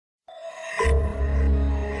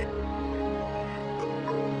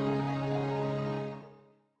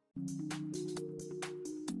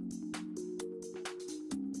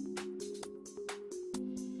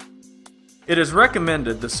It is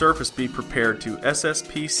recommended the surface be prepared to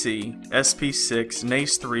SSPC, SP6,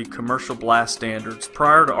 NACE 3 commercial blast standards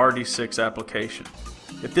prior to RD-6 application.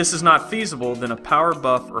 If this is not feasible, then a power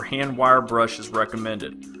buff or hand wire brush is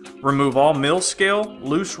recommended. Remove all mill scale,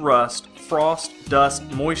 loose rust, frost, dust,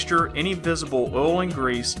 moisture, any visible oil and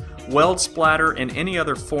grease, weld splatter, and any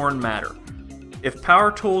other foreign matter. If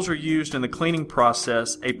power tools are used in the cleaning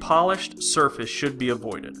process, a polished surface should be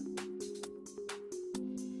avoided.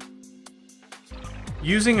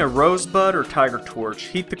 Using a rosebud or tiger torch,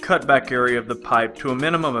 heat the cutback area of the pipe to a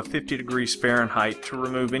minimum of 50 degrees Fahrenheit to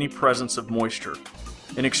remove any presence of moisture.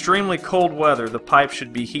 In extremely cold weather, the pipe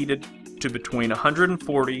should be heated to between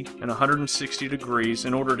 140 and 160 degrees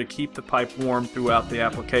in order to keep the pipe warm throughout the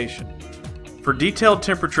application. For detailed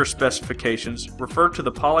temperature specifications, refer to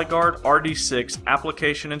the Polyguard RD-6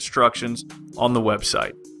 application instructions on the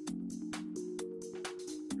website.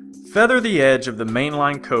 Feather the edge of the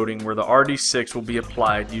mainline coating where the RD-6 will be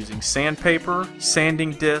applied using sandpaper,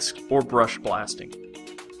 sanding disc, or brush blasting.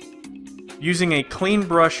 Using a clean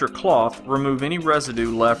brush or cloth, remove any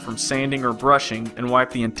residue left from sanding or brushing and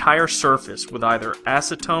wipe the entire surface with either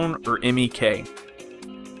acetone or MEK.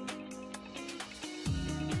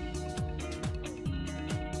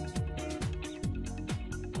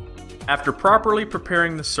 After properly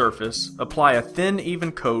preparing the surface, apply a thin,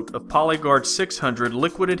 even coat of Polyguard 600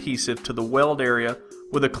 liquid adhesive to the weld area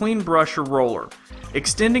with a clean brush or roller,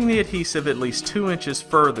 extending the adhesive at least 2 inches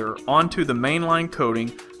further onto the mainline coating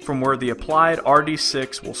from where the applied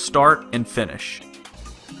RD-6 will start and finish.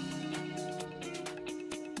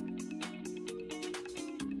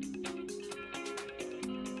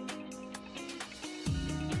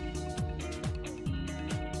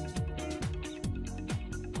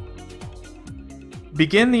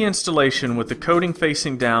 Begin the installation with the coating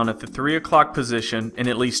facing down at the 3 o'clock position and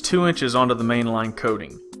at least 2 inches onto the mainline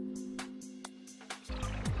coating.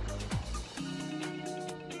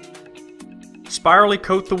 Spirally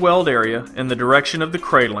coat the weld area in the direction of the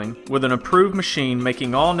cradling with an approved machine,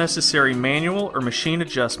 making all necessary manual or machine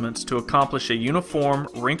adjustments to accomplish a uniform,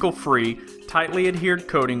 wrinkle-free, tightly adhered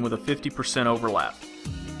coating with a 50% overlap.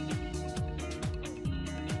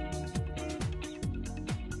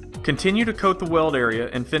 Continue to coat the weld area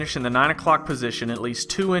and finish in the 9 o'clock position at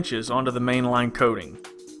least 2 inches onto the mainline coating.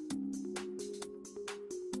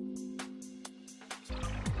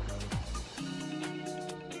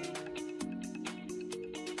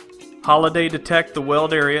 Holiday detect the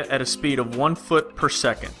weld area at a speed of 1 foot per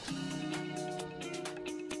second.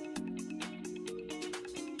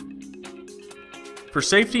 For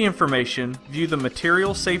safety information, view the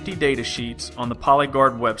material safety data sheets on the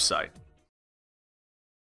Polyguard website.